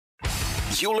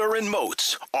Euler and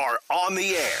Moats are on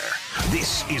the air.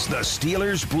 This is the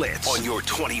Steelers Blitz on your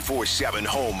 24/7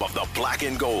 home of the black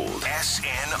and gold.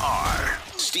 SNR,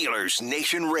 Steelers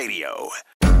Nation Radio.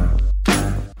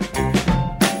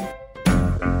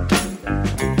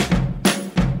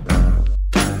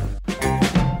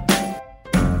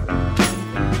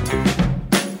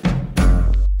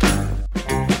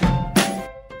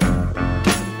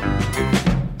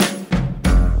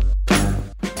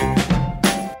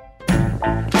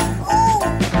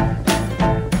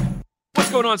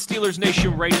 Going on Steelers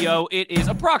Nation Radio. It is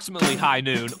approximately high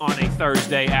noon on a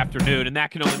Thursday afternoon, and that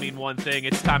can only mean one thing.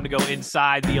 It's time to go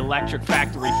inside the Electric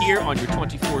Factory here on your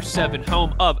 24/7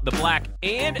 home of the black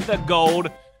and the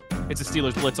gold. It's a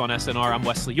Steelers Blitz on SNR. I'm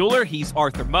Wesley Euler. He's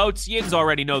Arthur Moats. Yins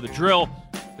already know the drill.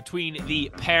 Between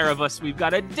the pair of us, we've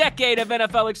got a decade of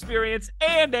NFL experience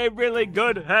and a really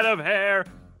good head of hair.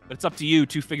 But it's up to you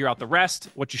to figure out the rest.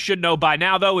 What you should know by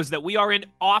now, though, is that we are in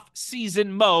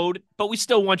off-season mode, but we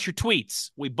still want your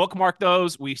tweets. We bookmark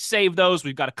those. We save those.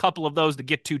 We've got a couple of those to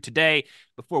get to today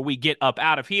before we get up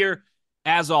out of here.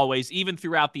 As always, even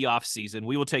throughout the off-season,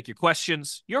 we will take your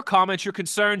questions, your comments, your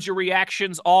concerns, your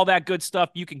reactions, all that good stuff.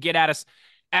 You can get at us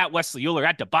at Wesley Euler,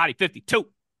 at TheBody52.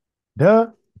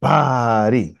 The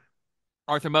Body.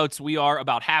 Arthur Moats, we are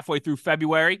about halfway through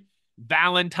February.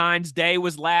 Valentine's Day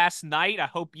was last night. I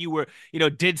hope you were,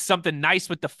 did something nice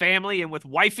with the family and with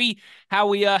wifey. How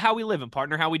we living,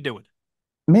 partner? How we doing?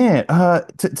 Man,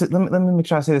 let me make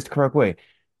sure I say this the correct way.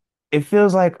 It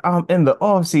feels like I'm in the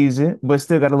off season, but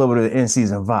still got a little bit of the in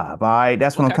season vibe. All right,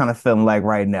 that's what I'm kind of feeling like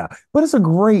right now. But it's a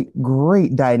great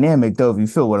dynamic, though, if you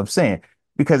feel what I'm saying,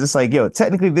 because it's like,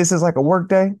 technically this is like a work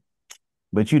day,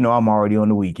 but I'm already on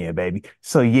the weekend, baby.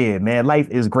 So yeah, man, life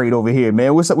is great over here,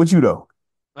 man. What's up with you though?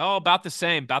 Oh, about the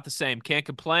same. Can't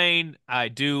complain. I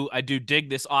do dig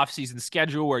this off-season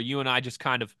schedule where you and I just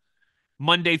kind of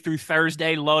Monday through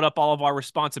Thursday load up all of our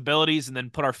responsibilities and then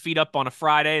put our feet up on a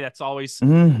Friday. That's always a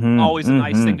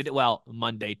nice thing to do. Well,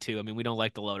 Monday too. I mean, we don't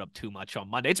like to load up too much on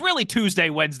Monday. It's really Tuesday,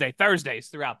 Wednesday, Thursdays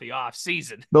throughout the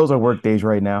off-season. Those are work days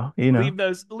right now. Leave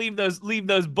those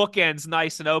bookends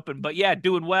nice and open. But yeah,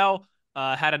 doing well.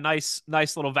 Had a nice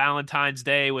little Valentine's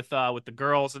Day with the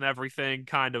girls and everything.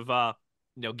 Kind of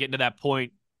getting to that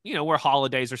point, where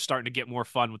holidays are starting to get more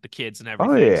fun with the kids and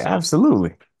everything. Oh yeah, so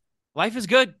absolutely. Life is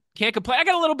good. Can't complain. I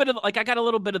got a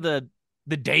little bit of the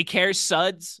daycare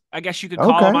suds, I guess you could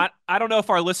call them. I don't know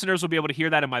if our listeners will be able to hear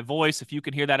that in my voice. If you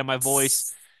can hear that in my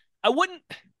voice, I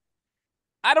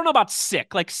don't know about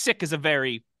sick. Like sick is a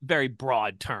very, very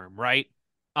broad term, right?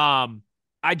 I've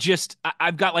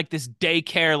got like this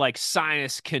daycare, like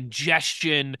sinus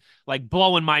congestion, like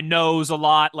blowing my nose a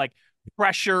lot, like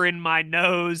pressure in my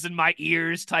nose and my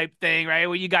ears type thing, right?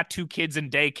 Well, you got two kids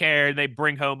in daycare and they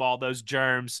bring home all those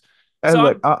germs. Hey, so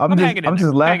look, I'm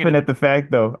just laughing at the fact,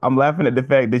 though. I'm laughing at the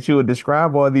fact that you would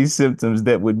describe all these symptoms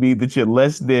that would mean that you're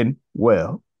less than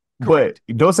well. Correct.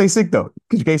 But don't say sick, though,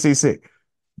 because you can't say sick.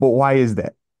 But why is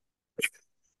that?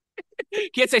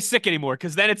 Can't say sick anymore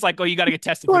because then it's like, oh, you got to get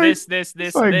tested for this,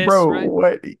 like, bro, right?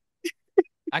 What?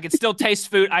 I can still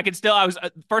taste food.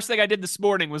 First thing I did this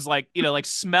morning was like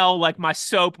smell like my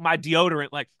soap, my deodorant.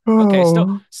 Like, okay,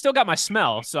 still got my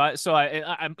smell. So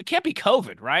it can't be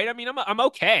COVID, right? I mean, I'm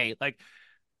okay. Like,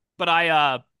 but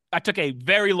I took a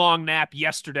very long nap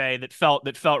yesterday that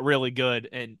felt really good.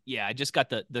 And yeah, I just got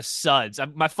the suds.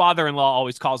 My father-in-law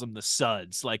always calls them the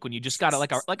suds. Like when you just got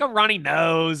like a runny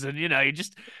nose and, you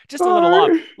just a little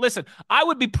off. Listen, I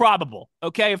would be probable.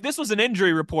 Okay. If this was an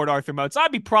injury report, Arthur Moats,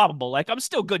 I'd be probable. Like I'm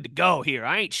still good to go here.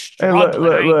 I ain't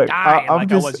struggling. I ain't dying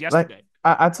like I was yesterday.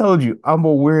 I told you, I'm a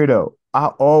weirdo. I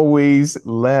always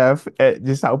laugh at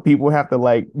just how people have to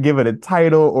like give it a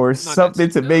title or something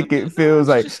to make it feel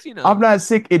like just, I'm not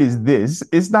sick. It is this.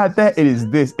 It's not that. It is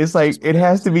this. It's like it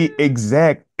has to be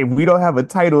exact. If we don't have a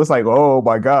title, it's like, oh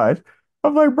my gosh.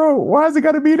 I'm like, bro, why is it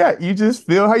got to be that? You just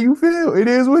feel how you feel. It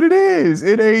is what it is.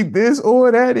 It ain't this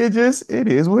or that. It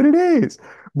is what it is.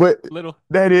 But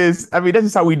that's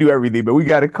just how we do everything. But we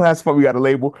got to classify, we got to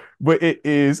label. But it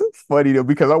is funny though,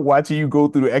 because I'm watching you go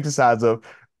through the exercise of,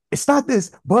 it's not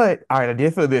this, but all right, I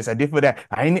did feel this, I did feel that.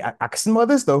 I can smell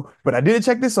this though, but I didn't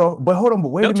check this off. But hold on, but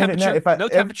wait a minute now. No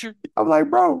temperature. I'm like,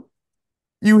 bro,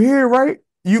 you here, right?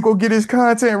 You go get his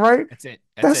content, right? That's it.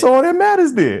 That's all that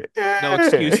matters there. Yeah.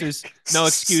 No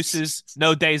excuses,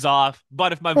 no days off.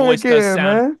 But if my voice does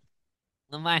sound,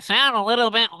 if I sound a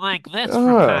little bit like this from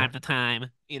time to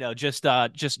time,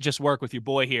 just work with your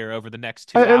boy here over the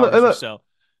next 2 hours or so.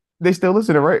 They still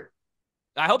listening, right?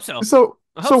 I hope so. So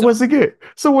once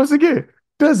again,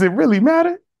 does it really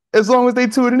matter? As long as they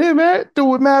tuning in, man,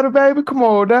 do it matter, baby. Come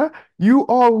on now. You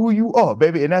are who you are,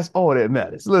 baby, and that's all that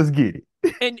matters. Let's get it.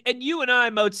 And you and I,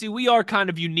 Motzi, we are kind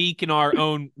of unique in our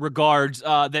own regards.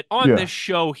 That on Yeah, this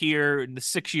show here, in the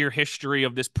 6-year history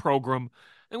of this program,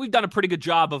 and we've done a pretty good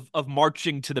job of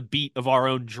marching to the beat of our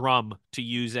own drum, to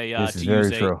use this is to use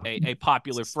very true. a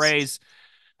popular phrase.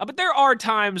 But there are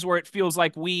times where it feels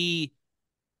like we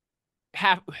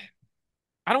have.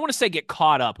 I don't want to say get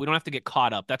caught up. We don't have to get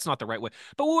caught up. That's not the right way.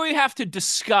 But we have to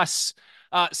discuss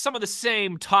some of the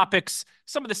same topics,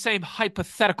 some of the same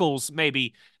hypotheticals,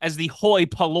 maybe, as the hoi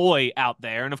polloi out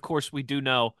there. And of course, we do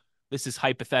know this is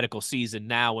hypothetical season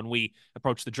now when we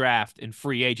approach the draft and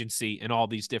free agency and all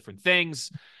these different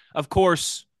things. Of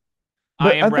course, I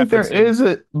But am I think referencing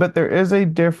there is a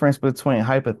difference between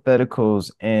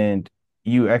hypotheticals and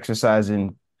you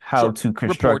exercising how sure to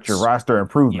construct your reports. roster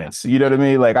Yeah, improvements. You know what I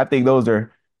yeah, mean? Like I think those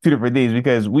are two different things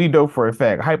because we know for a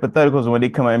fact hypotheticals when they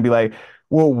come out and be like,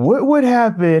 well, what would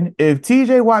happen if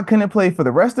TJ Watt couldn't play for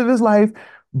the rest of his life,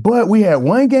 but we had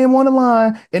one game on the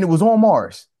line and it was on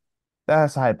Mars?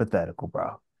 That's hypothetical,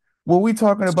 bro. What we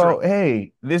talking it's true. about,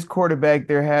 hey, this quarterback,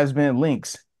 there has been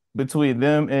links between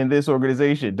them and this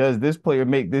organization. Does this player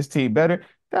make this team better?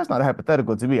 That's not a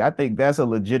hypothetical to me. I think that's a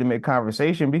legitimate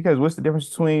conversation because what's the difference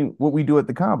between what we do at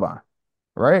the combine,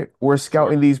 right? We're Sure,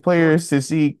 scouting these sure. players to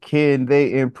see can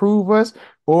they improve us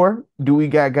or do we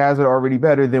got guys that are already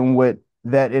better than what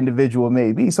that individual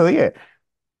may be? So yeah,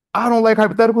 I don't like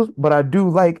hypotheticals, but I do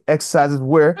like exercises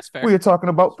where That's fair. we are talking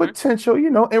That's about fair. potential,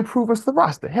 improvements to the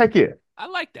roster. Heck yeah. I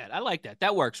like that. I like that.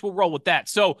 That works. We'll roll with that.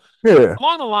 So, Yeah.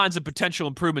 along the lines of potential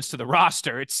improvements to the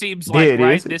roster, it seems There like, it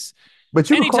right, is. this But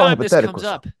you could call it anytime this comes hypotheticals.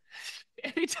 up,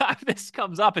 anytime this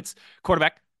comes up, it's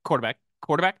quarterback, quarterback,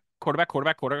 quarterback, quarterback,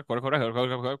 quarterback, quarterback, quarterback,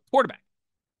 quarterback, quarterback.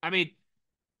 I mean,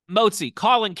 Motzi,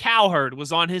 Colin Cowherd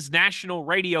was on his national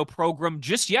radio program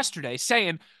just yesterday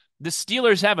saying the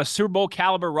Steelers have a Super Bowl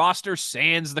caliber roster,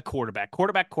 sans the quarterback.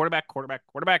 Quarterback, quarterback, quarterback,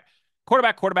 quarterback,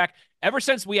 quarterback, quarterback. Ever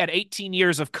since we had 18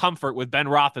 years of comfort with Ben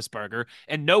Roethlisberger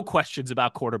and no questions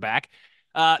about quarterback,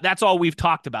 that's all we've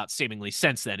talked about seemingly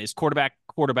since then is quarterback,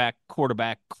 quarterback,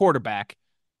 quarterback, quarterback.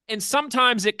 And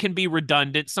sometimes it can be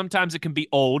redundant, sometimes it can be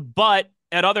old, but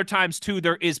at other times too,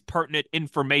 there is pertinent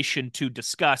information to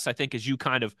discuss. I think as you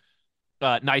kind of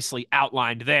nicely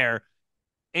outlined there,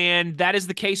 and that is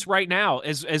the case right now.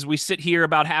 As we sit here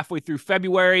about halfway through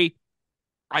February,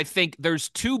 I think there's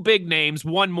two big names,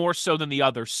 one more so than the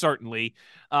other, certainly.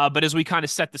 But as we kind of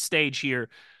set the stage here,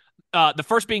 the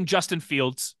first being Justin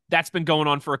Fields. That's been going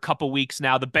on for a couple weeks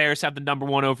now. The Bears have the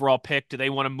 #1 overall pick. Do they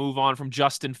want to move on from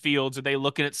Justin Fields? Are they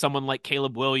looking at someone like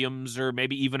Caleb Williams or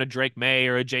maybe even a Drake May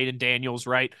or a Jaden Daniels,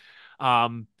 right?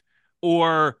 Um,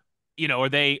 or are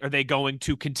they going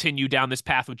to continue down this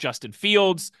path with Justin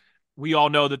Fields? We all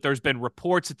know that there's been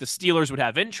reports that the Steelers would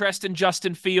have interest in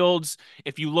Justin Fields.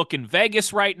 If you look in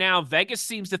Vegas right now, Vegas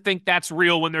seems to think that's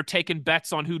real when they're taking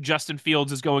bets on who Justin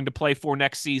Fields is going to play for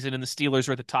next season, and the Steelers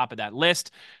are at the top of that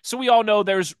list. So we all know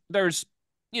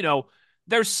you know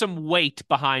there's some weight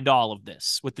behind all of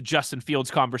this with the Justin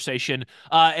Fields conversation.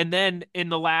 And then in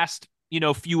the last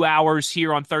few hours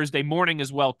here on Thursday morning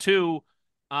as well too,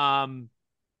 um,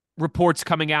 reports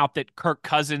coming out that Kirk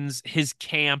Cousins, his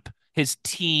camp, his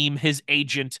team, his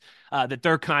agent, that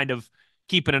they're kind of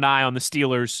keeping an eye on the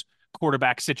Steelers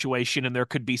quarterback situation, and there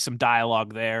could be some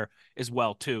dialogue there as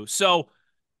well too. So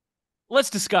let's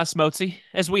discuss Motzi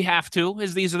as we have to,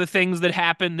 as these are the things that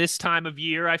happen this time of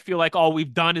year. I feel like all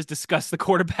we've done is discuss the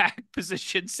quarterback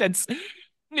position since I,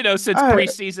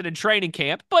 preseason and training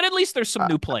camp, but at least there's some I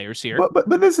new players here. but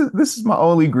this is my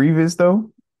only grievance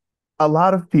though. A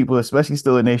lot of people, especially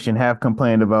still a nation, have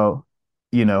complained about,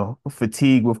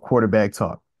 fatigue with quarterback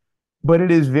talk. But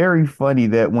it is very funny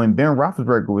that when Ben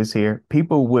Roethlisberger was here,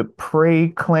 people would pray,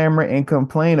 clamor, and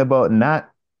complain about not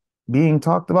being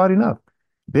talked about enough.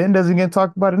 Ben doesn't get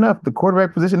talked about enough. The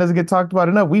quarterback position doesn't get talked about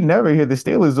enough. We never hear the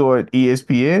Steelers on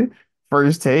ESPN,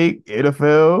 First Take,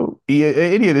 NFL,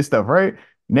 any of this stuff, right?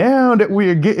 Now that we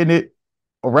are getting it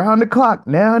around the clock,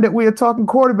 now that we are talking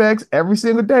quarterbacks every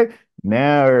single day,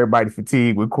 now everybody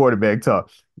fatigued with quarterback talk.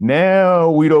 Now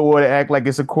we don't want to act like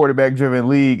it's a quarterback driven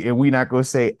league, and we not going to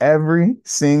say every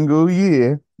single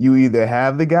year you either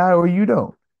have the guy or you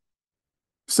don't.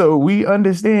 So we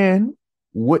understand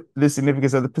what the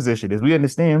significance of the position is. We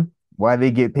understand why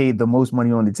they get paid the most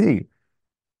money on the team.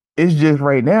 It's just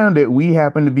right now that we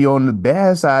happen to be on the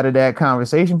bad side of that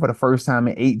conversation for the first time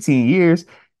in 18 years,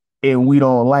 and we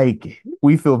don't like it.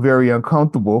 We feel very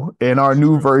uncomfortable. And our It's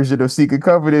new true. version of Seeking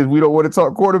Covered is we don't want to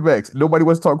talk quarterbacks. Nobody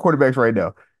wants to talk quarterbacks right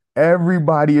now.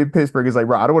 Everybody in Pittsburgh is like,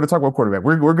 bro, I don't want to talk about quarterback.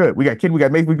 We're good. We got kid, we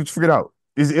got mates, we can figure it out.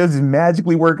 It'll just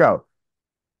magically work out.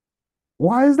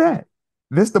 Why is that?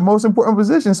 This is the most important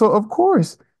position. So of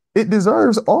course it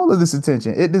deserves all of this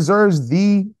attention. It deserves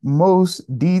the most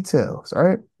details, all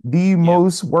right? The Yeah.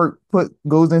 most work put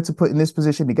goes into putting this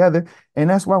position together. And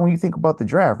that's why when you think about the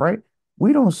draft, right?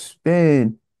 We don't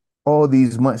spend all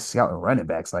these months scouting running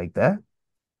backs like that,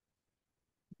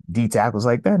 D tackles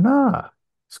like that. Nah,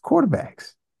 it's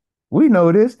quarterbacks. We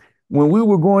know this. When we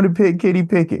were going to pick Kenny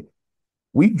Pickett,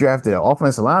 we drafted an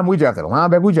offensive line, we drafted a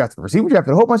linebacker, we drafted a receiver, we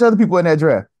drafted a whole bunch of other people in that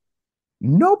draft.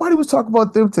 Nobody was talking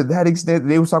about them to that extent.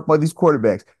 They was talking about these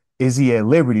quarterbacks. Is he at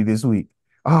Liberty this week?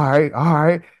 All right, all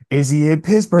right. Is he in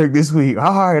Pittsburgh this week?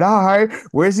 All right, all right.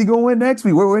 Where's he going next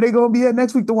week? Where are they going to be at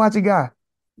next week to watch a guy?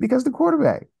 Because the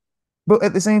quarterback. But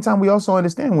at the same time, we also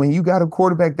understand when you got a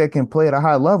quarterback that can play at a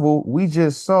high level, we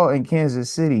just saw in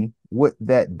Kansas City what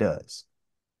that does.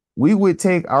 We would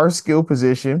take our skill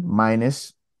position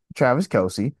minus Travis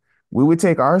Kelce. We would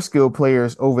take our skill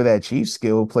players over that Chiefs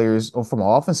skill players from an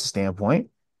offensive standpoint.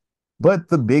 But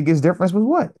the biggest difference was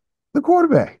what? The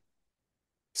quarterback.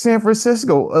 San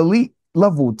Francisco, elite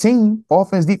level team,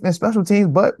 offense, defense, special teams.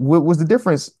 But what was the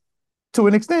difference? To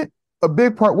an extent, a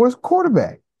big part was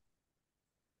quarterback.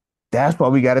 That's why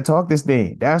we got to talk this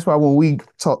thing. That's why when we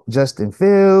talk Justin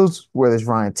Fields, whether it's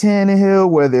Ryan Tannehill,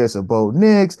 whether it's a Bo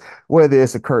Nix, whether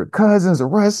it's a Kirk Cousins, or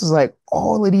Russ, is like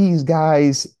all of these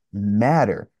guys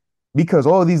matter because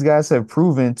all of these guys have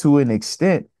proven to an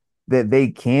extent that they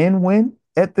can win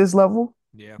at this level.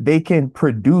 Yeah. They can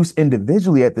produce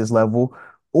individually at this level,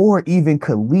 or even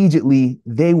collegiately.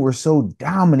 They were so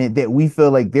dominant that we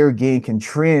feel like their game can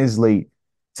translate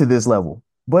to this level.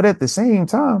 But at the same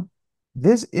time,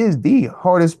 this is the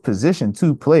hardest position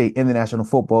to play in the National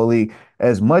Football League.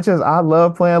 As much as I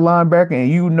love playing linebacker, and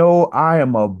you know I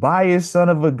am a biased son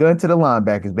of a gun to the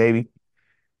linebackers, baby.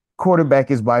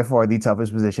 Quarterback is by far the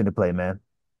toughest position to play, man.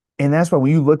 And that's why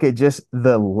when you look at just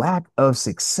the lack of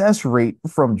success rate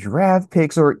from draft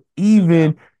picks or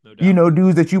even, No doubt.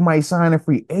 dudes that you might sign in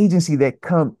free agency that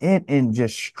come in and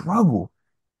just struggle.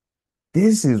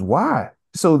 This is why.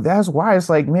 So that's why it's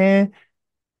like, man,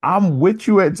 I'm with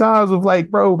you at times of like,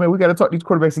 bro, man, we got to talk these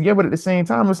quarterbacks again. But at the same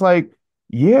time, it's like,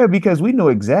 yeah, because we know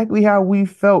exactly how we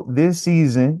felt this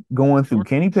season going through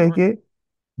Kenny Pickett.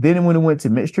 Then when it went to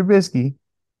Mitch Trubisky,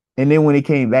 and then when it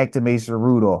came back to Mason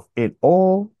Rudolph, and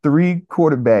all three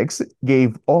quarterbacks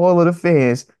gave all of the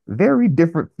fans very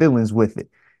different feelings with it.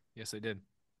 Yes, they did.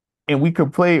 And we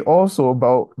complain also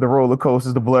about the roller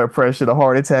coasters, the blood pressure, the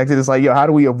heart attacks. And it's like, yo, how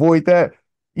do we avoid that?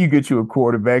 You get you a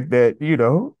quarterback that,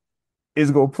 is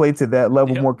going to play to that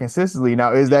level more consistently.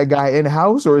 Now, is that guy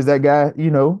in-house or is that guy,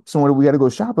 someone that we got to go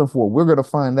shopping for? We're going to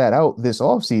find that out this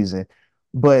offseason.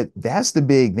 But that's the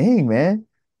big thing, man.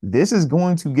 This is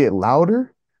going to get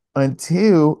louder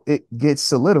until it gets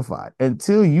solidified.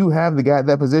 Until you have the guy at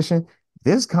that position,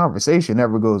 this conversation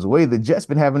never goes away. The Jets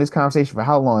been having this conversation for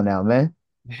how long now, man?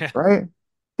 Yeah. Right?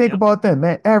 Think about that,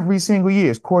 man. Every single year,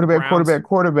 it's quarterback, Browns.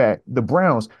 quarterback. The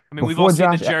Browns. I mean, we've all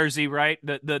seen the jersey, right?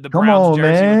 The Come Browns on,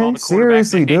 jersey with all man. the quarterback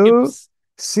Seriously, names.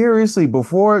 dude. Seriously,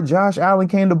 before Josh Allen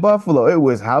came to Buffalo, it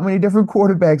was how many different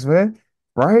quarterbacks, man?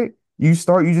 Right? You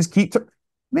just keep.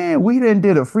 Man, we then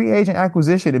did a free agent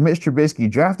acquisition and Mitch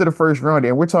Trubisky drafted the first round,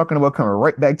 and we're talking about coming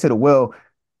right back to the well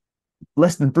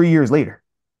less than 3 years later.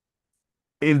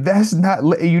 If that's not,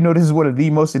 this is one of the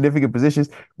most significant positions.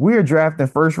 We're drafting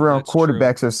first round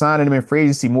quarterbacks or signing them in free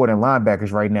agency more than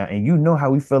linebackers right now. And you know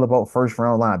how we feel about first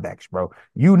round linebackers, bro.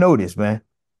 You know this, man.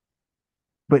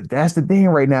 But that's the thing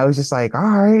right now. It's just like, all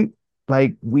right,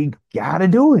 like we gotta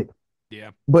do it.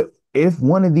 Yeah. But if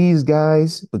one of these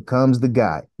guys becomes the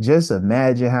guy, just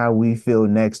imagine how we feel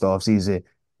next offseason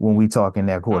when we talking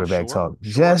that quarterback talk.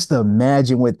 Just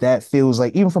imagine what that feels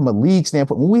like, even from a league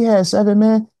standpoint. When we had 7,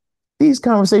 man, these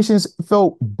conversations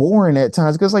felt boring at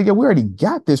times because, like, we already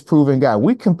got this proven guy.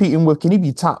 We're competing with, can he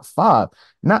be top 5?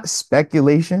 Not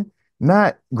speculation,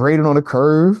 not graded on a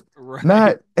curve,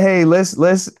 not, hey, let's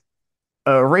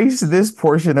erase this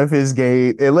portion of his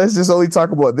game and let's just only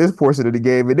talk about this portion of the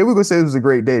game. And then we're going to say it was a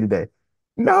great day today.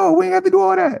 No, we ain't have to do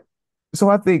all that. So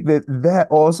I think that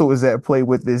also is at play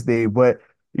with this day. But,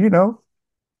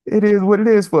 it is what it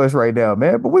is for us right now,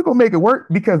 man. But we're going to make it work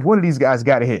because one of these guys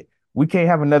got to hit. We can't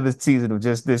have another season of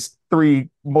just this 3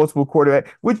 multiple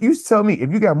quarterback. Which you tell me,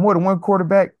 if you got more than one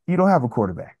quarterback, you don't have a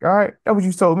quarterback. All right, that's what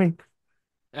you told me.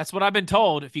 That's what I've been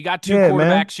told. If you got 2 quarterbacks,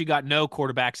 man, you got no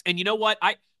quarterbacks. And you know what?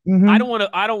 I don't want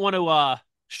to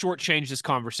shortchange this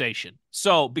conversation.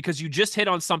 So because you just hit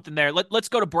on something there, let's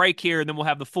go to break here, and then we'll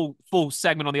have the full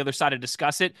segment on the other side to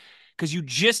discuss it. Because you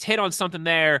just hit on something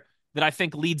there that I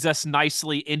think leads us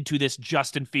nicely into this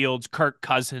Justin Fields, Kirk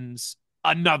Cousins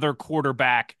another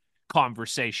quarterback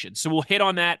conversation. So we'll hit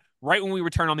on that right when we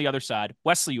return on the other side.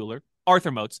 Wesley Euler,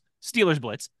 Arthur Moats, Steelers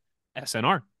Blitz,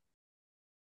 SNR.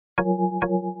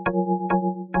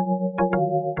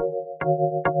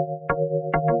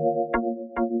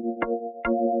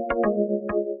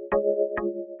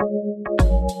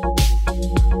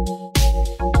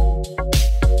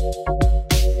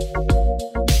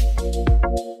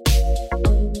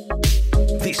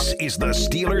 This is the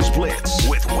Steelers Blitz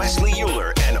with Wesley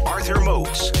Euler and Arthur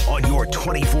Moats on your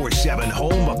 24/7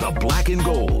 home of the black and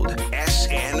gold,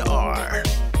 SNR.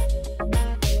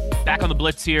 Back on the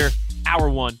Blitz here, hour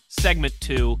one, segment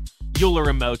two, Euler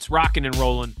and Moats, rocking and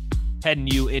rolling, heading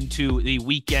you into the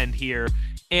weekend here.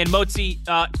 And Moatsy,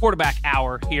 quarterback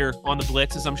hour here on the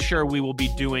Blitz, as I'm sure we will be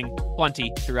doing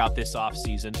plenty throughout this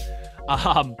offseason.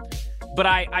 But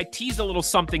I teased a little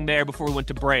something there before we went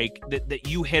to break that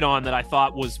you hit on that I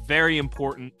thought was very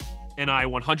important, and I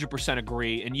 100%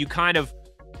 agree. And you kind of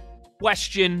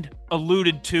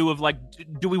alluded to of like,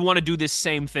 do we want to do this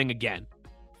same thing again?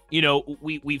 You know,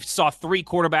 we saw 3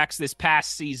 quarterbacks this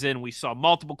past season. We saw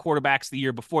multiple quarterbacks the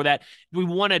year before that. Do we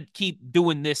want to keep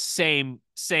doing this same,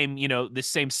 this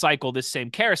same cycle, this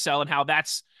same carousel, and how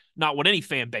that's not what any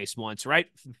fan base wants, right?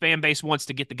 The fan base wants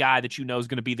to get the guy that you know is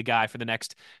going to be the guy for the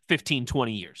next 15,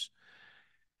 20 years.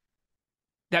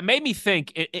 That made me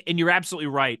think, and you're absolutely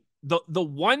right, the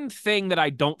one thing that I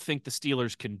don't think the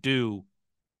Steelers can do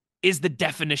is the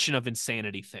definition of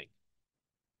insanity thing.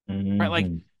 Mm-hmm. Right? Like,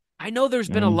 I know there's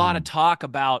been a lot of talk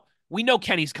about, we know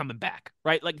Kenny's coming back,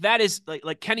 right? Like that is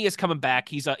like Kenny is coming back.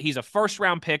 He's a first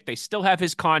round pick. They still have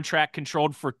his contract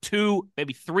controlled for 2,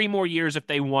 maybe 3 more years if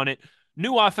they want it.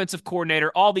 New offensive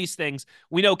coordinator, all these things.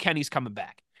 We know Kenny's coming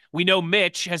back. We know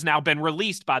Mitch has now been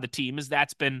released by the team, as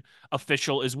that's been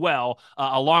official as well,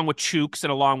 along with Chooks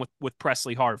and along with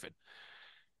Presley Harvin.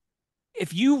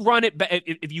 If you run it,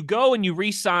 if you go and you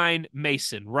re-sign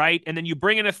Mason, right, and then you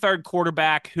bring in a third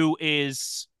quarterback who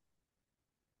is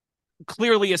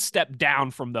clearly a step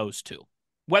down from those two,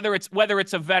 whether it's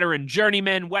a veteran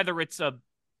journeyman, whether it's a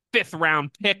 5th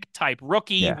round pick type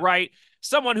rookie, right,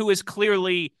 someone who is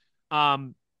clearly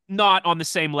not on the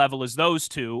same level as those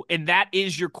two, and that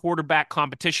is your quarterback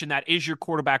competition, that is your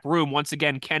quarterback room. Once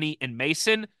again, Kenny and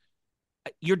Mason,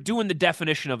 you're doing the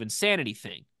definition of insanity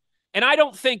thing. And I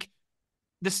don't think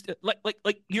this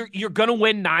like you're gonna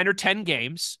win 9 or 10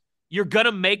 games. You're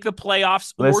gonna make the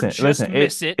playoffs or just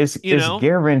miss it. It's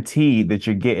guaranteed that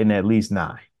you're getting at least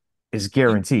 9. It's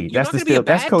guaranteed. That's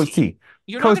Coach T.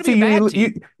 Coach T,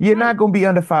 you're not going to be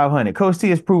under 500. Coach T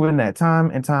has proven that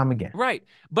time and time again. Right.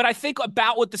 But I think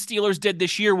about what the Steelers did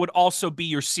this year would also be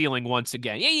your ceiling once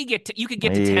again. Yeah, you could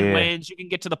get to 10 wins. You can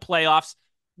get to the playoffs.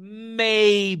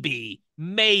 Maybe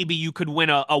you could win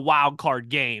a wild card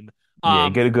game.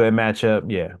 Get a good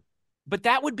matchup. Yeah. But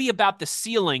that would be about the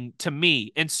ceiling to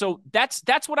me. And so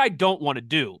that's what I don't want to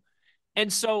do.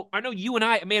 And so I know you and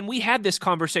I, man, we had this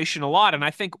conversation a lot. And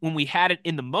I think when we had it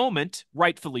in the moment,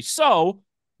 rightfully so,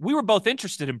 we were both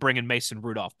interested in bringing Mason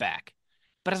Rudolph back.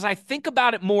 But as I think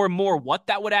about it more and more, what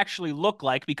that would actually look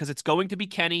like, because it's going to be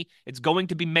Kenny, it's going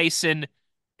to be Mason,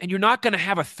 and you're not going to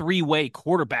have a 3-way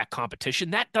quarterback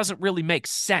competition. That doesn't really make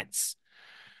sense.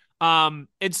 And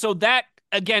so that,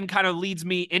 again, kind of leads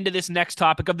me into this next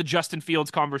topic of the Justin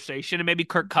Fields conversation, and maybe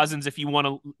Kirk Cousins, if you want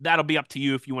to, that'll be up to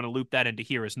you if you want to loop that into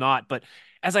here or not. But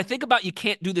as I think about, you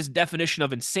can't do this definition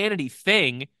of insanity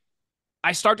thing,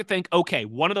 I start to think, okay,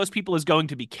 one of those people is going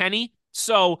to be Kenny,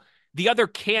 so the other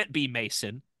can't be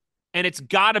Mason, and it's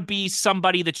got to be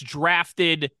somebody that's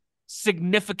drafted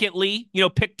significantly,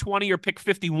 pick 20 or pick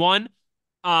 51,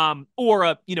 or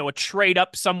a trade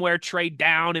up somewhere, trade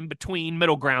down in between,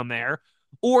 middle ground there.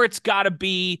 Or it's got to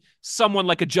be someone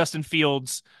like a Justin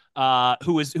Fields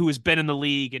who has been in the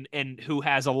league and who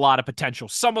has a lot of potential.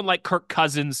 Someone like Kirk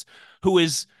Cousins, who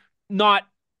is not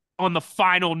on the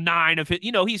final 9 of it.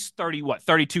 He's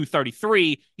 32,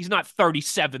 33. He's not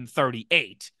 37,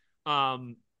 38.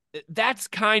 That's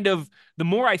kind of, the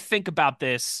more I think about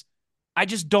this, I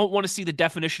just don't want to see the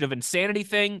definition of insanity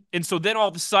thing. And so then all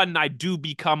of a sudden I do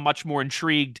become much more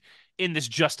intrigued in this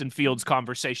Justin Fields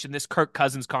conversation, this Kirk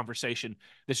Cousins conversation,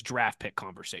 this draft pick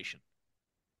conversation.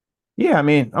 Yeah, I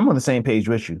mean, I'm on the same page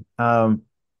with you. A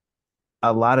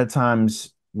lot of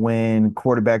times when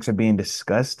quarterbacks are being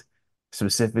discussed,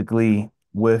 specifically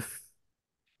within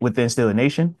Steeler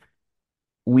Nation,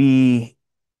 we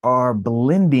are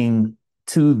blending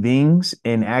 2 things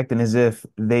and acting as if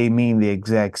they mean the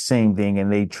exact same thing,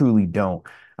 and they truly don't.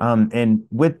 And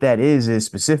what that is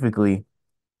specifically,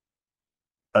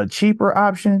 a cheaper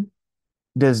option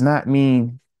does not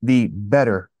mean the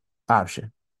better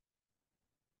option.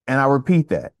 And I repeat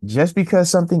that just because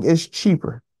something is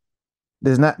cheaper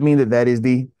does not mean that that is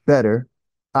the better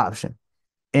option.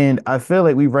 And I feel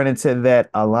like we run into that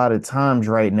a lot of times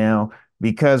right now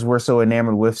because we're so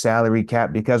enamored with salary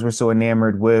cap, because we're so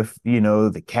enamored with,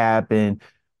 the cap and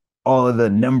all of the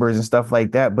numbers and stuff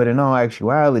like that. But in all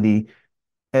actuality,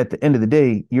 at the end of the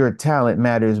day, your talent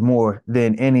matters more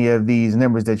than any of these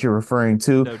numbers that you're referring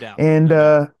to. No doubt. And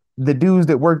No doubt. the dudes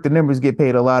that work the numbers get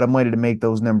paid a lot of money to make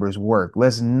those numbers work.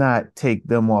 Let's not take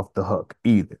them off the hook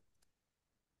either.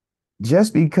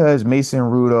 Just because Mason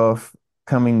Rudolph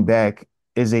coming back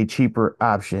is a cheaper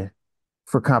option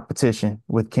for competition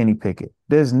with Kenny Pickett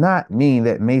does not mean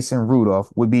that Mason Rudolph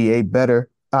would be a better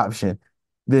option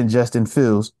than Justin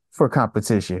Fields for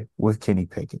competition with Kenny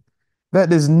Pickett. That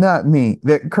does not mean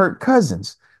that Kirk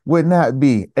Cousins would not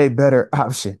be a better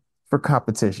option for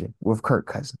competition with Kirk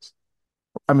Cousins.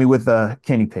 I mean, with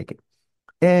Kenny Pickett.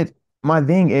 And my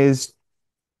thing is,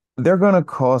 they're going to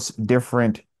cost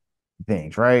different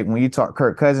things, right? When you talk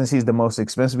Kirk Cousins, he's the most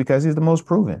expensive because he's the most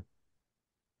proven.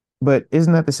 But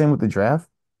isn't that the same with the draft?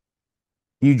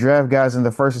 You draft guys in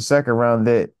the first and second round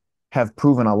that have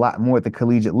proven a lot more at the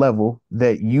collegiate level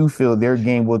that you feel their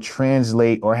game will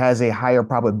translate or has a higher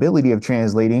probability of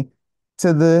translating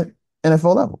to the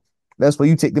NFL level. That's why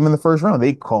you take them in the first round.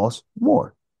 They cost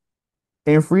more.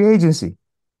 In free agency,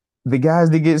 the guys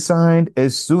that get signed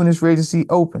as soon as free agency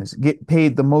opens get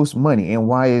paid the most money. And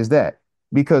why is that?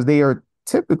 Because they are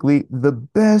typically the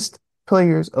best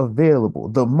players available,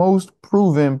 the most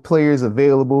proven players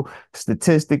available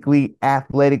statistically,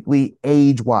 athletically,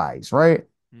 age-wise, right?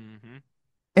 Mm-hmm.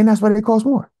 And that's why they cost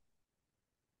more.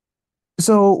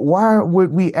 So why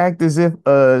would we act as if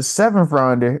a seventh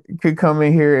rounder could come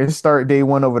in here and start day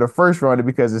one over the first rounder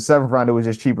because the seventh rounder was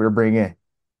just cheaper to bring in?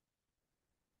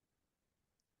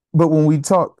 But when we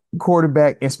talk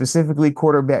quarterback and specifically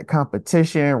quarterback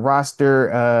competition, roster,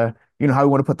 how we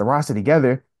want to put the roster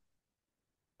together,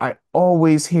 I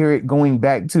always hear it going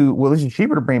back to, well, it's just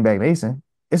cheaper to bring back Mason.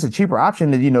 It's a cheaper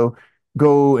option to,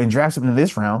 go and draft something in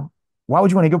this round. Why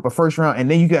would you want to give up a first round and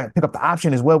then you got to pick up the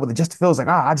option as well with it just feels like,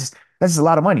 that's just a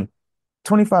lot of money.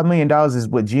 $25 million is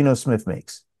what Geno Smith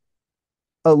makes.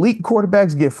 Elite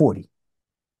quarterbacks get 40.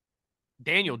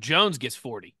 Daniel Jones gets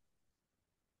 40.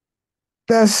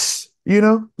 That's,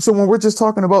 so when we're just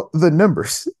talking about the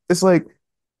numbers, it's like,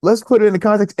 let's put it into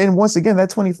context. And once again, that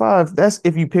 25, that's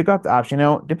if you pick up the option.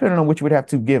 Now, depending on what you would have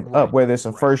to give up, whether it's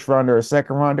a first rounder or a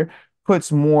second rounder,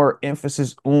 puts more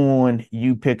emphasis on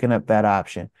you picking up that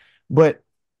option. But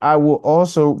I will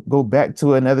also go back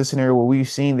to another scenario where we've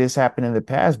seen this happen in the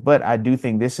past, but I do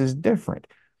think this is different.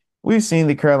 We've seen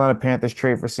the Carolina Panthers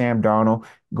trade for Sam Darnold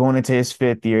going into his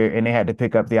fifth year, and they had to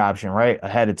pick up the option right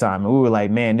ahead of time. And we were like,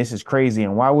 man, this is crazy.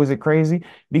 And why was it crazy?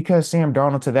 Because Sam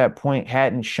Darnold to that point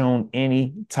hadn't shown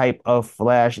any type of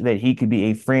flash that he could be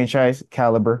a franchise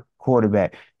caliber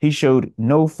quarterback. He showed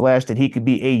no flash that he could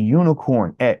be a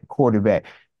unicorn at quarterback.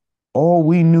 All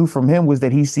we knew from him was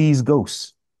that he sees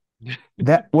ghosts.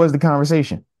 That was the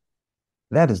conversation.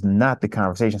 That is not the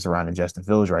conversation surrounding Justin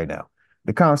Fields right now.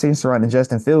 The conversation surrounding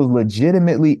Justin Fields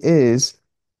legitimately is,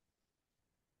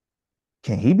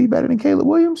 can he be better than Caleb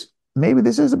Williams? Maybe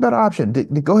this is a better option to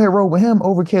go ahead and roll with him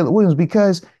over Caleb Williams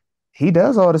because he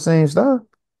does all the same stuff.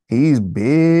 He's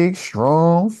big,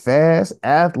 strong, fast,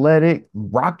 athletic,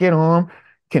 rocket arm,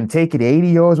 can take it 80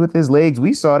 yards with his legs.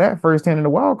 We saw that firsthand in the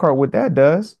wild card, what that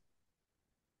does.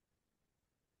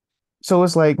 So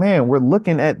it's like, man, we're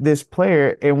looking at this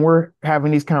player and we're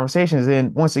having these conversations.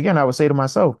 And once again, I would say to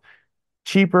myself,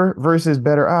 cheaper versus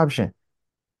better option.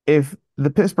 If the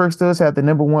Pittsburgh Steelers had the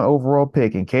number one overall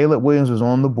pick and Caleb Williams was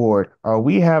on the board, are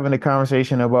we having a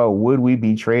conversation about would we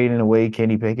be trading away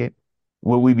Kenny Pickett?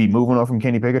 Would we be moving on from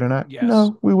Kenny Pickett or not? Yes.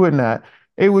 No, we would not.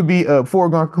 It would be a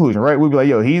foregone conclusion, right? We'd be like,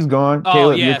 yo, he's gone. Oh,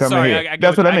 Caleb, yeah, you're coming sorry, here.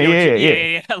 That's what I mean.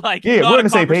 Yeah. Like, yeah, not we're on a the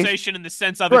same page. conversation in the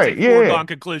sense of Right, it's a foregone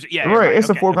conclusion. Yeah, right. It's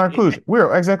a okay, foregone okay. conclusion.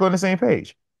 We're exactly on the same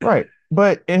page. Right.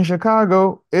 But in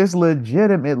Chicago, it's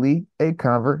legitimately a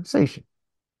conversation.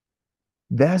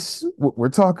 That's what we're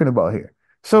talking about here.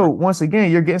 So once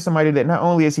again, you're getting somebody that not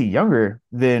only is he younger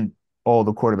than all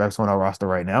the quarterbacks on our roster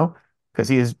right now, because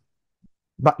he is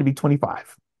about to be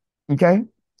 25. Okay?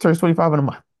 Turns 25 in a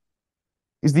month.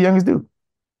 He's the youngest dude.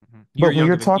 Mm-hmm. But when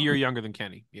you're talking, you're younger than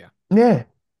Kenny. Yeah. Yeah.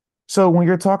 So when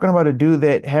you're talking about a dude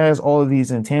that has all of these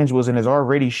intangibles and has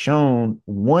already shown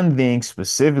one thing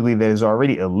specifically that is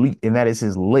already elite, and that is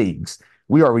his legs.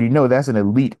 We already know that's an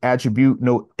elite attribute,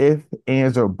 no ifs,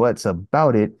 ands, or buts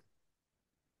about it.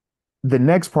 The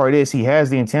next part is he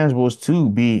has the intangibles to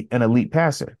be an elite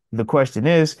passer. The question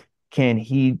is, can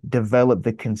he develop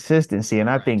the consistency? And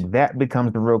I Right. think that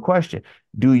becomes the real question.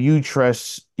 Do you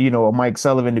trust, a Mike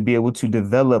Sullivan to be able to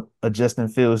develop a Justin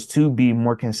Fields to be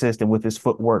more consistent with his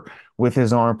footwork, with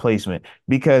his arm placement?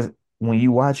 Because when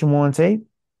you watch him on tape,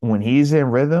 when he's in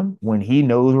rhythm, when he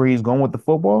knows where he's going with the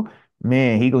football,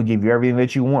 man, he gonna give you everything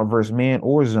that you want versus man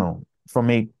or zone from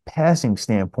a passing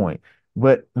standpoint.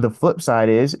 But the flip side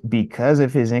is because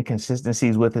of his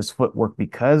inconsistencies with his footwork,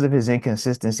 because of his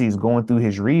inconsistencies going through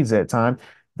his reads at time,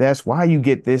 that's why you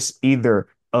get this either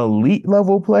elite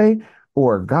level play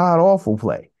or god awful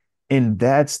play. And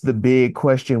that's the big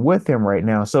question with him right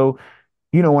now. So,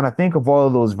 when I think of all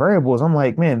of those variables, I'm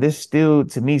like, man, this still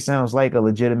to me sounds like a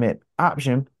legitimate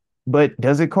option. But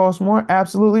does it cost more?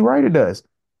 Absolutely right, it does.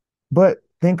 But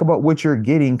think about what you're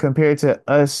getting compared to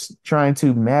us trying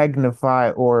to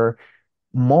magnify or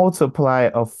multiply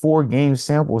a 4 game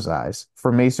sample size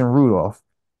for Mason Rudolph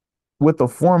with a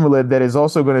formula that is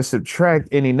also going to subtract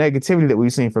any negativity that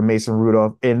we've seen from Mason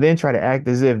Rudolph and then try to act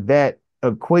as if that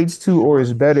equates to or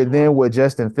is better than what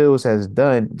Justin Fields has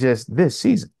done just this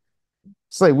season.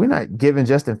 It's like we're not giving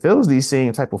Justin Fields these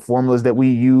same type of formulas that we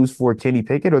use for Kenny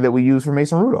Pickett or that we use for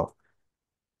Mason Rudolph.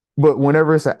 But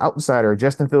whenever it's an outsider,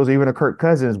 Justin Fields, or even a Kirk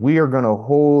Cousins, we are going to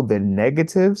hold the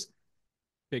negatives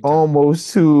Big time.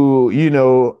 almost to,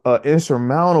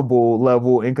 insurmountable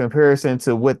level in comparison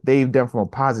to what they've done from a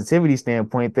positivity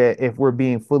standpoint. That if we're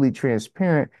being fully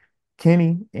transparent,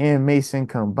 Kenny and Mason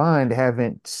combined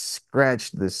haven't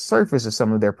scratched the surface of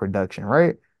some of their production,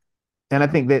 right? And I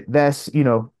think that that's,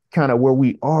 kind of where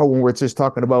we are when we're just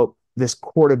talking about this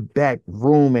quarterback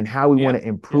room and how we Yeah. want to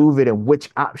improve it and which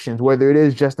options, whether it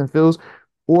is Justin Fields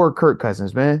or Kirk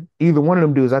Cousins, man. Either one of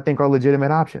them dudes, I think, are legitimate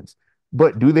options.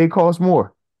 But do they cost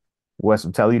more? Wes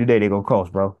will tell you today they're gonna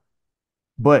cost, bro.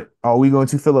 But are we going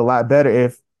to feel a lot better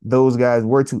if those guys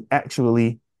were to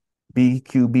actually be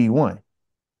QB1?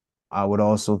 I would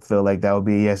also feel like that would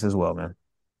be a yes as well, man.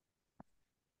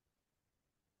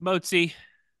 Mozi,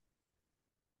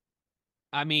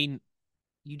 I mean,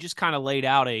 you just kind of laid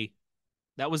out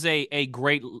that was a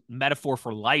great metaphor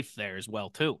for life there as well,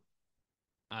 too.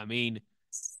 I mean,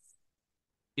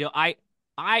 I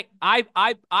buy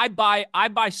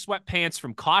sweatpants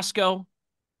from Costco.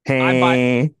 I buy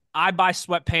Hey. I buy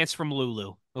sweatpants from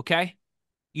Lulu. Okay,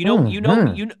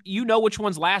 Mm-hmm. you know which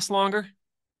ones last longer?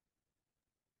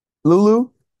 Lulu?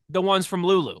 The ones from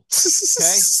Lulu.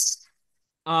 Okay.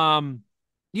 Um,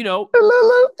 you know,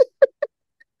 Lulu?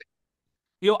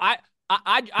 you know,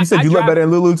 You said I you look drive. better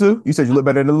than Lulu too? You said you look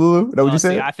better than Lulu? Is that what you See,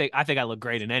 said? I think I look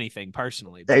great in anything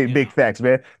personally, but Hey, big facts,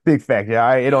 man. Big facts. Yeah, all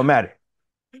right, it don't matter.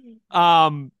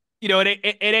 um,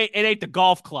 it ain't the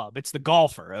golf club, it's the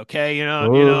golfer. Okay, you know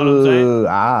what I'm saying. Ooh,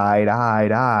 all right, all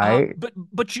right, all right.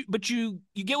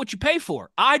 You get what you pay for.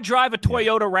 I drive a Yeah.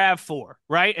 Toyota Rav4,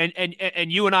 right?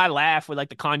 And you and I laugh with like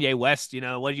the Kanye West.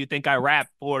 What do you think I rap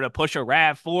for to push a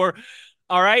Rav4?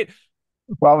 All right.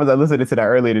 Why was I listening to that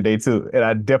earlier today too? And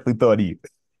I definitely thought of you.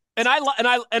 And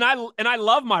I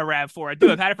love my Rav4. I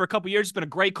do. I've had it for a couple years. It's been a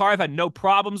great car. I've had no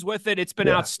problems with it. It's been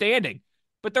Yeah. outstanding.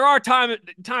 But there are time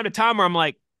to time where I'm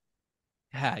like,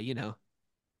 yeah,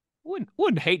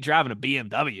 wouldn't hate driving a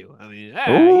BMW. I mean,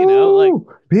 like Ooh,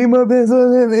 Beamer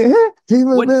Bentley,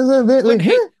 Beamer wouldn't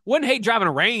Bentley. wouldn't hate driving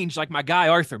a range like my guy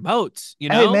Arthur Moats.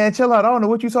 Hey man, chill out. I don't know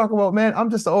what you talking about, man.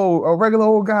 I'm just a regular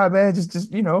old guy, man.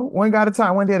 Just one guy at a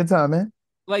time, one day at a time, man.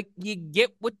 Like you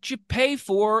get what you pay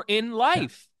for in Yeah,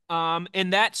 life.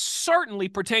 And that certainly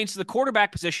pertains to the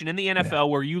quarterback position in the yeah, NFL,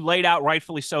 where you laid out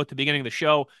rightfully so at the beginning of the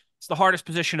show. It's the hardest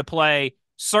position to play,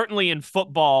 certainly in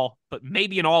football, but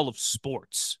maybe in all of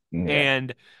sports. yeah.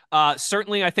 And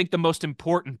certainly, I think the most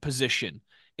important position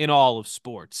in all of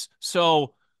sports.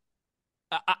 So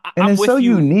And I'm it's so with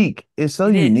you. unique. It's so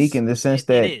It unique is. in the sense It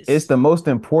that it's is. the most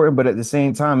important, but at the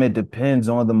same time, it depends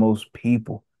on the most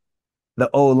people. The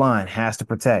O line has to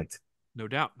protect. No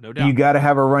doubt. No You doubt. got to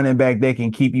have a running back that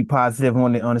can keep you positive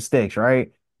on the sticks,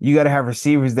 right? You got to have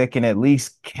receivers that can at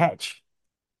least catch.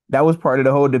 That was part of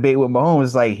the whole debate with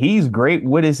Mahomes. Like he's great.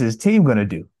 What is his team gonna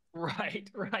do? Right,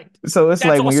 right. So But it's that's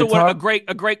like when you're also what talking,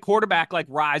 a great quarterback like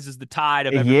rises the tide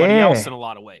of everybody else yeah, in a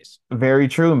lot of ways. very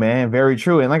true, man. Very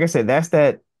true. And like I said, that's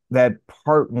that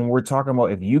part when we're talking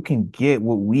about if you can get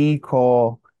what we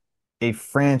call a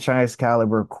franchise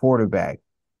caliber quarterback,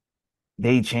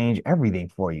 they change everything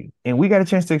for you. And we got a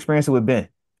chance to experience it with Ben.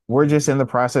 We're just in the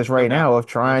process No right doubt. now of No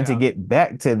trying to doubt. get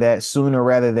back to that sooner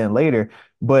rather than later.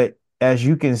 But as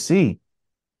you can see,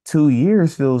 2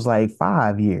 years feels like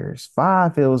 5 years.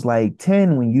 Five feels like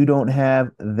 10 when you don't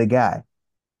have the guy.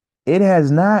 It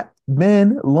has not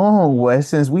been long, Wes,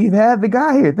 since we've had the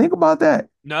guy here. Think about that.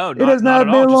 No, It has not at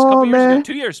not all. been Just a couple long, years ago. man.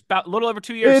 2 years, about a little over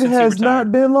 2 years It since he has not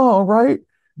retired. been long, right?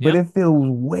 But Yep. it feels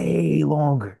way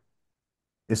longer.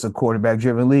 It's a quarterback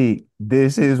driven league.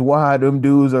 This is why them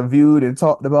dudes are viewed and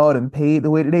talked about and paid the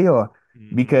way that they are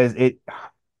Hmm. because it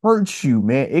hurts you,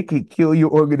 man. It could kill your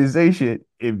organization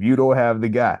if you don't have the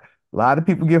guy. A lot of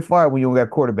people get fired when you don't got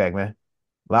quarterback, man.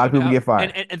 A lot No of people doubt. get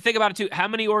fired. And think about it too. How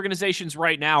many organizations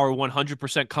right now are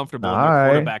 100% All comfortable in their right.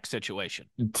 quarterback situation?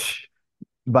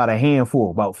 About a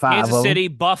handful, about five Kansas of them. City,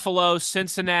 Buffalo,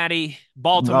 Cincinnati,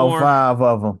 About Baltimore, five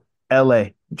of them. LA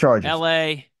Chargers.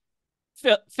 LA,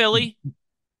 Philly,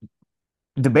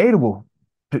 Debatable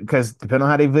because depending on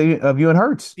how they viewing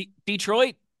Hurts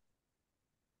Detroit,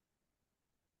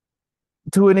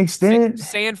 to an extent,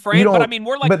 San you Fran. But I don't. mean,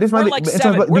 But this we're might like be in terms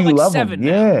seven. of do We're you like love them? seven now.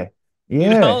 Yeah,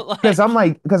 yeah. Because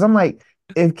I'm like,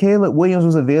 if Caleb Williams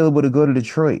was available to go to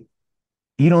Detroit,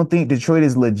 you don't think Detroit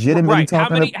is legitimately Right. How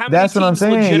talking to? many That's what I'm teams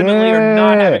saying. legitimately are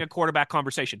not Yeah. having a quarterback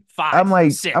conversation? I'm Five, like,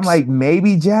 I'm six. like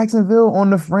maybe Jacksonville on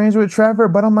the fringe with Trevor,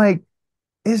 but I'm like,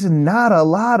 it's not a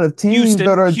lot of teams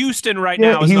that are. Houston right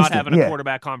Yeah, now is not Houston. having a Yeah,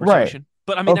 quarterback right. conversation.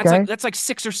 But I mean, Okay. that's like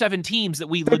 6 or 7 teams that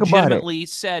we Think about it. legitimately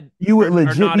said You would are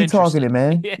legit not be talking it, interested.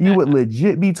 man. You Yeah, would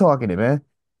legit be talking it, man.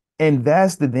 And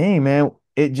that's the thing, man.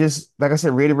 It just, like I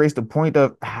said, reiterates the point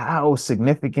of how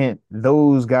significant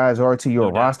those guys are to your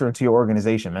no doubt. roster and to your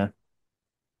organization, man.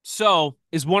 So,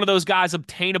 is one of those guys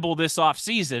obtainable this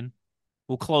offseason?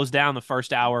 We'll close down the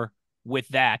first hour with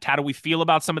that. How do we feel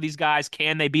about some of these guys?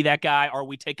 Can they be that guy? Are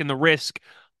we taking the risk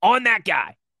on that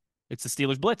guy? It's the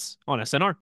Steelers Blitz on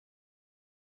SNR.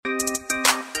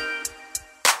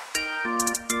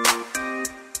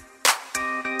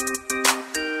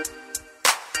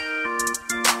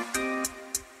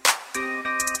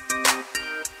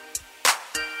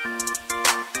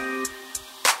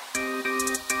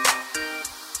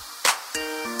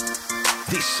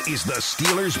 This is the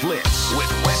Steelers Blitz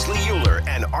with Wesley Euler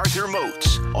and Arthur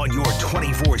Moats on your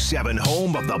 24/7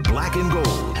 home of the black and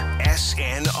gold,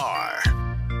 SNR.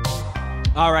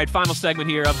 All right, final segment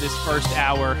here of this first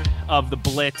hour of the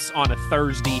Blitz on a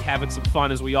Thursday. Having some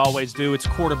fun as we always do. It's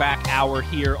quarterback hour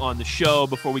here on the show.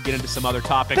 Before we get into some other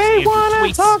topics, They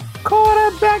want to talk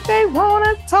quarterback. They want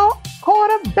to talk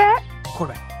quarterback.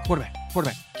 Quarterback.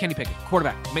 Kenny Pickett,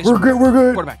 quarterback. We're good. We're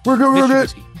good. Quarterback. We're good. We're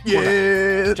Mitch good. Trubisky,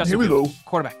 Yeah. Justin Here we Fields, go.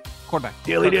 Quarterback.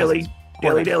 Dilly dilly.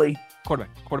 Dilly dilly.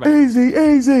 Quarterback. Easy.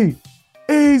 Easy.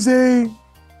 Easy.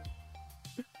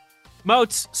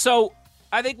 Moats, so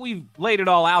I think we've laid it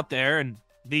all out there and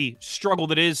the struggle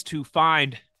that is to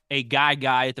find a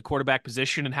guy at the quarterback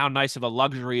position and how nice of a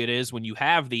luxury it is when you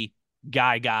have the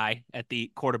guy at the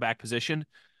quarterback position.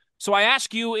 So I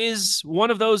ask you, is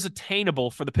one of those attainable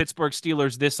for the Pittsburgh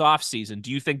Steelers this offseason? Do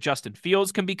you think Justin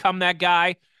Fields can become that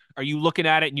guy? Are you looking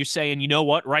at it and you're saying, you know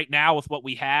what, right now with what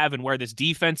we have and where this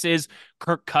defense is,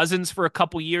 Kirk Cousins for a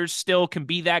couple years still can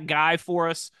be that guy for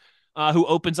us who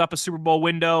opens up a Super Bowl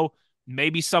window?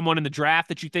 Maybe someone in the draft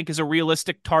that you think is a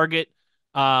realistic target.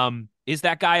 Is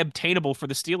that guy obtainable for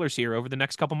the Steelers here over the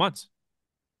next couple months?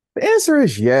 The answer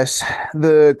is yes.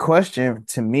 The question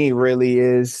to me really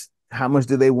is how much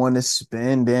do they want to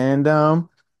spend and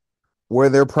where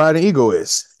their pride and ego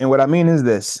is. And what I mean is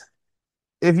this.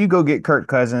 If you go get Kirk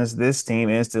Cousins, this team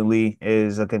instantly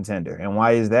is a contender. And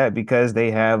why is that? Because they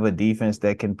have a defense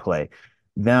that can play.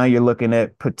 Now you're looking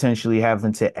at potentially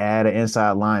having to add an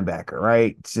inside linebacker,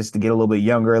 right? It's just to get a little bit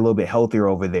younger, a little bit healthier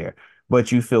over there.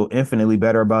 But you feel infinitely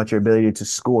better about your ability to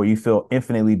score. You feel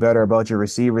infinitely better about your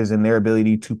receivers and their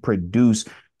ability to produce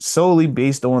solely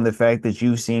based on the fact that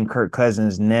you've seen Kirk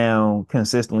Cousins now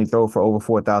consistently throw for over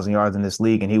 4,000 yards in this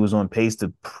league. And he was on pace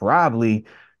to probably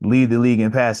lead the league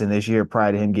in passing this year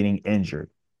prior to him getting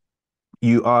injured.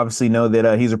 You obviously know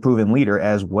that he's a proven leader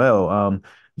as well.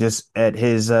 Just at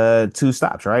his two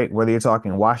stops, right? Whether you're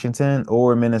talking Washington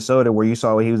or Minnesota, where you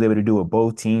saw what he was able to do with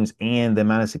both teams and the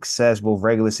amount of success, both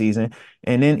regular season,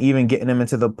 and then even getting them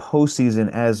into the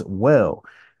postseason as well.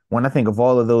 When I think of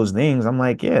all of those things, I'm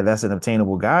like, yeah, that's an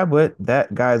obtainable guy, but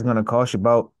that guy is going to cost you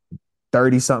about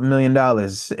 30 something million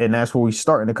dollars. And that's where we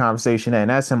start in the conversation at. And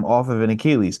that's him off of an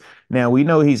Achilles. Now we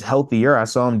know he's healthier. I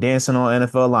saw him dancing on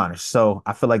NFL liners. So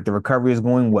I feel like the recovery is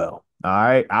going well. All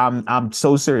right. I'm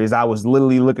so serious. I was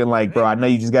literally looking like, bro, I know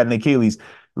you just got an Achilles.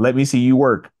 Let me see you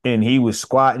work. And he was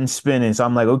squatting, spinning. So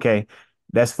I'm like, okay,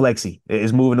 that's flexy.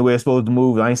 It's moving the way it's supposed to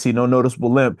move. I ain't see no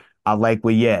noticeable limp. I like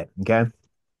where you at. Okay.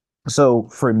 So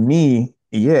for me,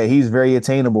 yeah, he's very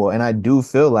attainable. And I do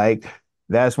feel like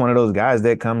that's one of those guys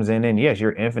that comes in and yes,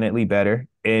 you're infinitely better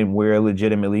and we're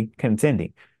legitimately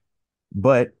contending.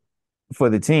 But for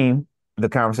the team, the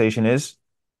conversation is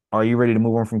are you ready to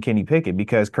move on from Kenny Pickett?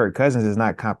 Because Kirk Cousins is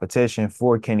not competition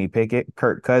for Kenny Pickett.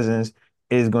 Kirk Cousins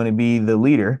is going to be the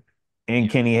leader, and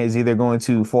Kenny is either going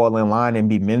to fall in line and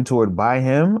be mentored by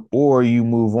him, or you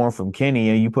move on from Kenny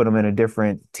and you put him in a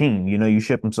different team. You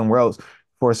ship him somewhere else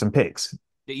for some picks.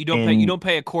 You don't pay. You And don't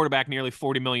pay a quarterback nearly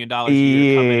 $40 million a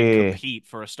year to come in and yeah, compete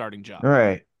for a starting job.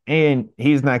 right. And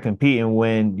he's not competing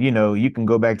when, you can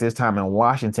go back to his time in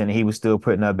Washington and he was still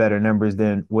putting up better numbers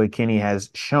than what Kenny has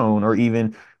shown or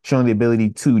even shown the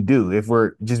ability to do, if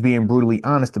we're just being brutally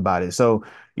honest about it. So,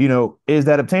 is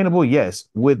that obtainable? Yes.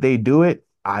 Would they do it?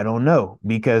 I don't know.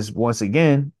 Because once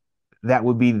again, that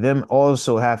would be them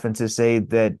also having to say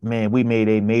that, man, we made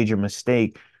a major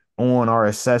mistake on our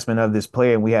assessment of this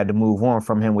player and we had to move on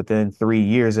from him within 3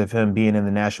 years of him being in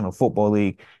the National Football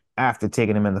League after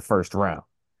taking him in the first round.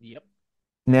 Yep.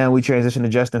 Now we transition to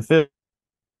Justin Fields.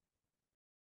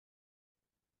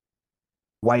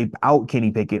 Wipe out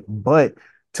Kenny Pickett, but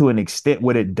to an extent,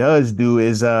 what it does do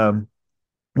is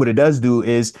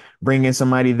bring in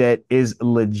somebody that is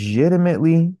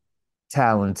legitimately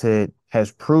talented,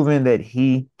 has proven that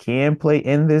he can play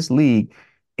in this league,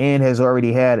 and has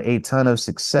already had a ton of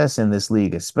success in this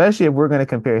league, especially if we're going to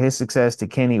compare his success to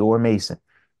Kenny or Mason.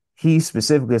 He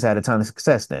specifically has had a ton of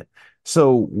success then.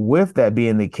 So with that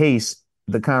being the case,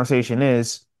 the conversation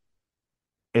is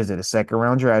it a second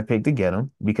round draft pick to get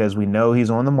him? Because we know he's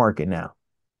on the market now.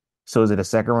 So is it a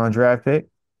second round draft pick?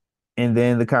 And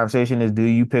then the conversation is, do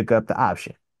you pick up the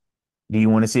option? Do you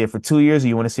want to see it for 2 years or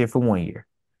you want to see it for 1 year?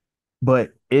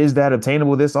 But is that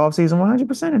obtainable this offseason?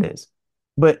 100% it is.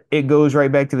 But it goes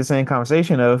right back to the same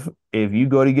conversation of, if you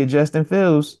go to get Justin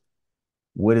Fields,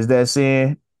 what is that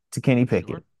saying to Kenny Pickett?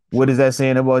 Sure. What is that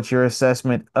saying about your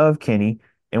assessment of Kenny?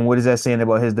 And what is that saying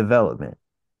about his development?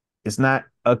 It's not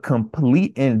a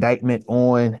complete indictment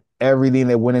on everything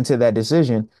that went into that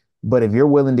decision. But if you're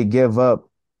willing to give up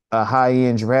a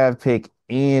high-end draft pick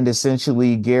and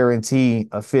essentially guarantee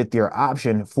a fifth-year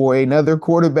option for another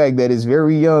quarterback that is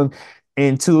very young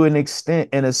and to an extent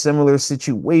in a similar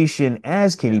situation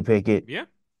as Kenny Pickett, Yeah,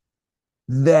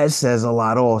 that says a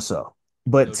lot also.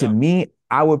 But no to doubt. me,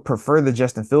 I would prefer the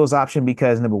Justin Fields option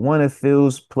because number one, if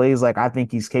Fields plays like I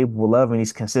think he's capable of and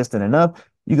he's consistent enough,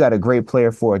 you got a great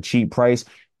player for a cheap price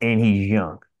and he's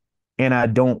young. And I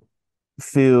don't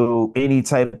feel any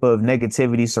type of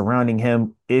negativity surrounding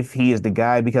him if he is the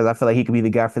guy because I feel like he could be the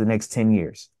guy for the next 10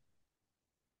 years.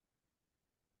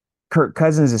 Kirk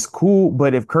Cousins is cool,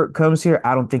 but if Kirk comes here,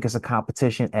 I don't think it's a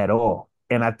competition at all.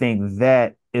 And I think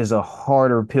that is a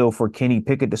harder pill for Kenny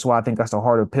Pickett. That's why I think that's a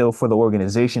harder pill for the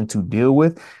organization to deal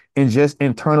with. And just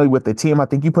internally with the team, I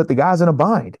think you put the guys in a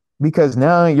bind because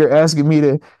now you're asking me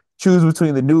to choose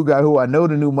between the new guy who I know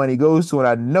the new money goes to, and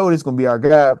I know this is going to be our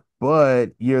guy, but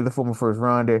you're the former first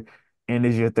rounder and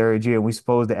this is your third year. And we're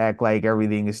supposed to act like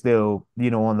everything is still,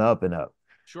 on the up and up.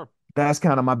 Sure. That's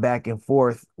kind of my back and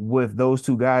forth with those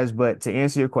two guys. But to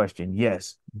answer your question,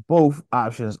 yes, both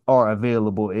options are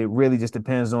available. It really just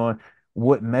depends on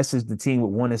what message the team would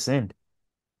want to send.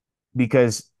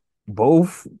 Because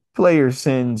both players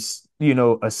sends,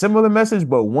 a similar message,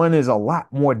 but one is a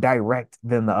lot more direct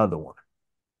than the other one.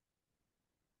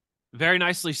 Very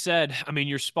nicely said. I mean,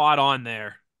 you're spot on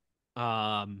there.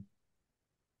 And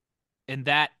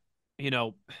that,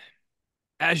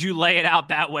 as you lay it out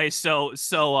that way so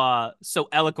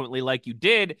eloquently like you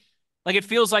did, like it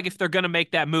feels like if they're going to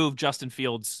make that move, Justin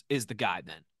Fields is the guy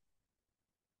then.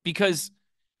 Because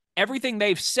everything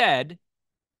they've said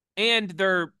and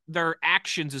their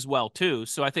actions as well too.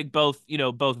 So I think both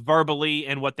verbally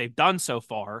and what they've done so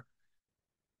far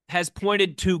has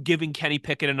pointed to giving Kenny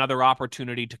Pickett another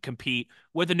opportunity to compete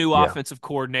with a new Yeah. offensive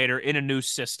coordinator in a new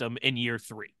system in year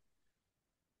 3.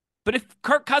 But if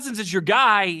Kirk Cousins is your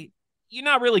guy, you're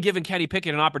not really giving Kenny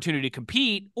Pickett an opportunity to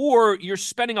compete, or you're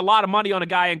spending a lot of money on a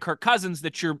guy in Kirk Cousins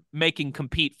that you're making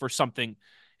compete for something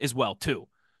as well too,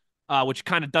 which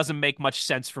kind of doesn't make much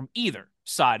sense from either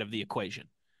side of the equation.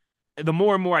 The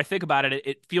more and more I think about it,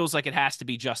 it feels like it has to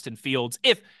be Justin Fields.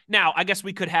 Now, I guess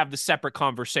we could have the separate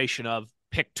conversation of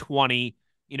pick 20,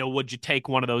 would you take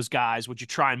one of those guys? Would you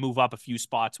try and move up a few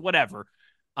spots? Whatever.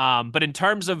 But in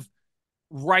terms of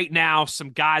right now, some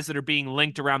guys that are being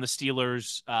linked around the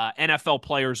Steelers, NFL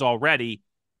players already,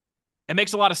 it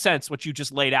makes a lot of sense what you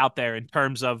just laid out there in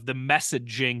terms of the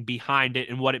messaging behind it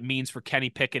and what it means for Kenny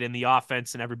Pickett in the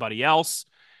offense and everybody else.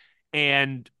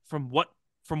 And from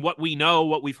what we know,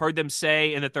 what we've heard them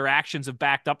say, and that their actions have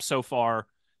backed up so far,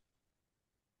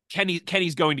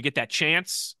 Kenny's going to get that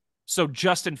chance. So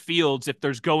Justin Fields, if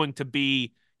there's going to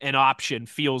be an option,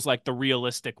 feels like the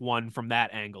realistic one from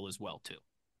that angle as well too.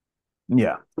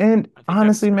 Yeah. And I think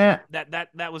honestly, man,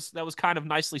 that was kind of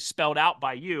nicely spelled out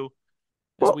by you as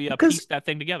well, we because pieced that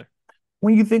thing together.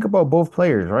 when you think about both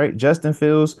players, right? Justin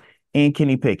Fields and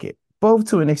Kenny Pickett, both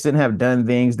to an extent have done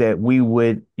things that we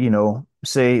would,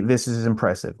 say this is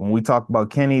impressive. When we talk about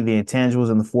Kenny, the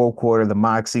intangibles in the fourth quarter, the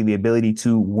moxie, the ability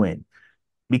to win,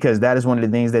 because that is one of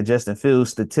the things that Justin Fields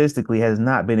statistically has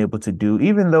not been able to do,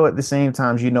 even though at the same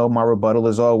time, my rebuttal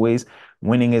is always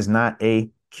winning is not a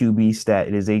QB stat.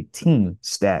 It is a team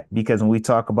stat. Because when we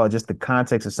talk about just the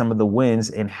context of some of the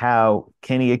wins and how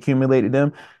Kenny accumulated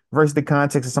them versus the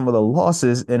context of some of the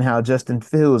losses and how Justin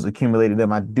Fields accumulated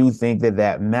them, I do think that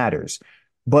that matters.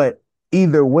 But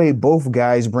either way, both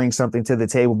guys bring something to the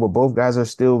table, but both guys are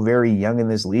still very young in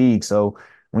this league. So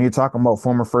when you're talking about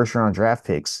former first round draft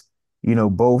picks,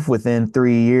 both within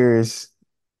 3 years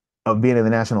of being in the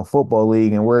National Football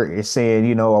League, and we're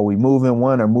saying, are we moving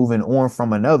one or moving on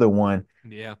from another one?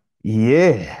 Yeah.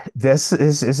 Yeah, it's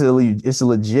a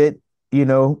legit,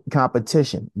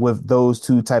 competition with those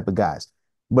two type of guys.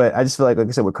 But I just feel like I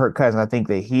said, with Kirk Cousins, I think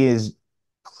that he is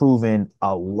proven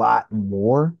a lot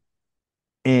more,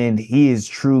 and he is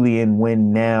truly in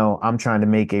win now. I'm trying to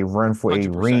make a run for a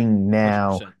 100%. ring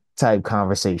now 100%. type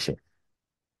conversation.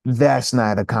 That's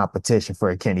not a competition for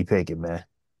a Kenny Pickett, man.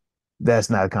 That's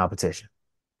not a competition.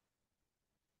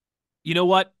 You know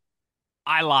what?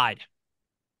 I lied.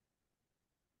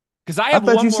 Because I have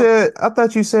one more. I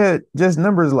thought you said just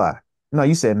numbers lie. No,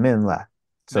 you said men lie.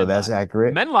 So Men that's lie.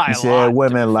 accurate. Men lie You a said lot, to be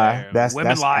women lie. fair. Women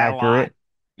That's lie a lot, accurate.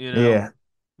 you know? Yeah.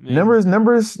 I mean, Numbers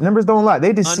don't lie.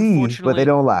 They deceive, but they unfortunately,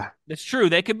 don't lie. it's true.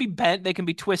 They can be bent, they can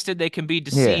be twisted, they can be Yeah.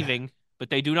 deceiving, but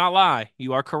they do not lie.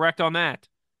 You are correct on that.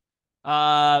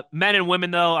 Men and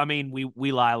women, though, I mean,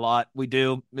 we lie a lot. We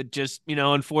do. It just,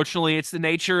 unfortunately, it's the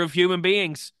nature of human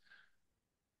beings.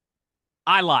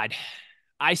 I lied.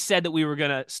 I said that we were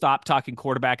gonna stop talking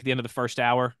quarterback at the end of the first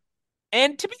hour.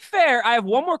 And to be fair, I have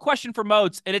one more question for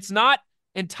Moats, and it's not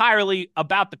entirely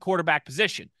about the quarterback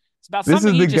position. It's about This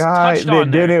something is he the just guy touched on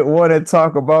that there. didn't want to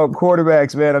talk about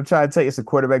quarterbacks, man. I'm trying to tell you, it's a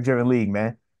quarterback driven league,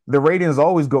 man. The ratings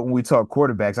always go when we talk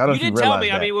quarterbacks. I don't know You if you did tell realize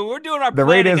me. I that. mean, when we're doing our The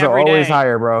planning ratings are every always day,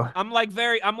 higher, bro. I'm like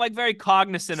very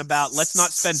cognizant about let's not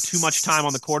spend too much time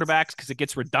on the quarterbacks because it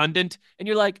gets redundant. And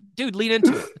you're like, dude, lean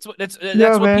into it. That's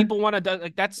Yeah, what man. people want to do.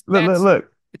 Like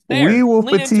Look. it's We there. will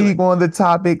Lean into it. fatigue on the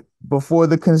topic before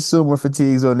the consumer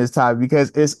fatigues on this topic because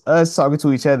it's us talking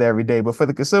to each other every day. But for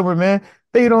the consumer, man,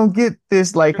 they don't get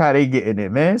this like True. how they getting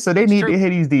it, man. So they It's need true. to hear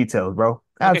these details, bro.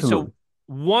 Okay, so Absolutely.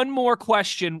 one more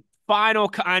question, final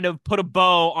kind of put a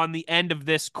bow on the end of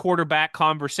this quarterback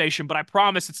conversation, but I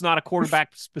promise it's not a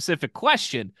quarterback specific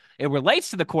question. It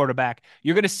relates to the quarterback.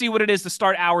 You're going to see what it is to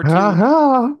start hour Ha two.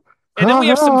 ha. And then Ha ha.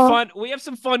 we have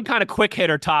some fun kind of quick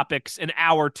hitter topics in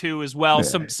hour two as well.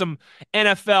 Yeah. Some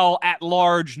NFL at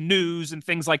large news and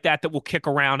things like that we'll kick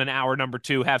around in hour number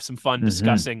two, have some fun Hmm.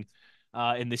 discussing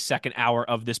in the second hour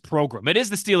of this program. It is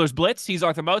the Steelers Blitz. He's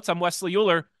Arthur Moats. I'm Wesley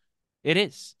Euler. It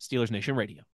is Steelers Nation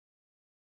Radio.